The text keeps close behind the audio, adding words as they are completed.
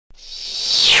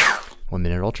One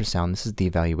Minute Ultrasound, this is the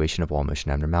evaluation of wall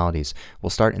motion abnormalities. We'll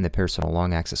start in the parasternal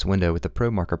long axis window with the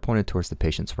probe marker pointed towards the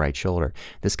patient's right shoulder.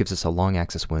 This gives us a long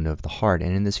axis window of the heart,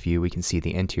 and in this view we can see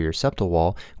the anterior septal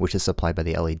wall, which is supplied by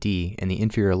the LAD, and the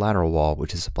inferior lateral wall,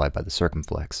 which is supplied by the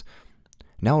circumflex.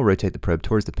 Now we'll rotate the probe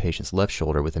towards the patient's left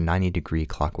shoulder with a 90-degree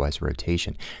clockwise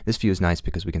rotation. This view is nice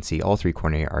because we can see all three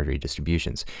coronary artery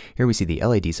distributions. Here we see the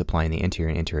LAD supplying the anterior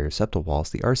and anterior septal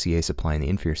walls, the RCA supplying the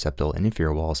inferior septal and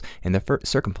inferior walls, and the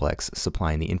circumflex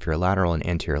supplying the inferior lateral and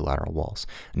anterior lateral walls.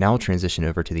 Now we'll transition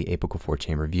over to the apical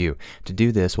four-chamber view. To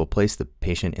do this, we'll place the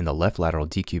patient in the left lateral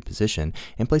DQ position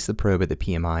and place the probe at the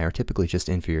PMI, or typically just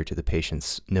inferior to the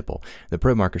patient's nipple. The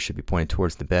probe marker should be pointed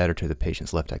towards the bed or to the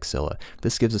patient's left axilla.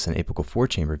 This gives us an apical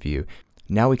four-chamber view.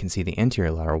 Now we can see the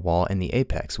anterior lateral wall and the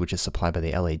apex, which is supplied by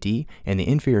the LAD, and the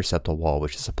inferior septal wall,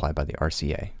 which is supplied by the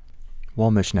RCA.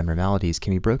 Wall motion abnormalities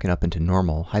can be broken up into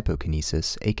normal,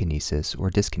 hypokinesis, akinesis, or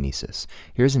dyskinesis.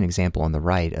 Here's an example on the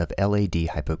right of LAD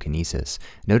hypokinesis.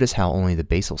 Notice how only the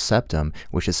basal septum,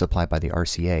 which is supplied by the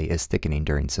RCA, is thickening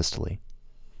during systole.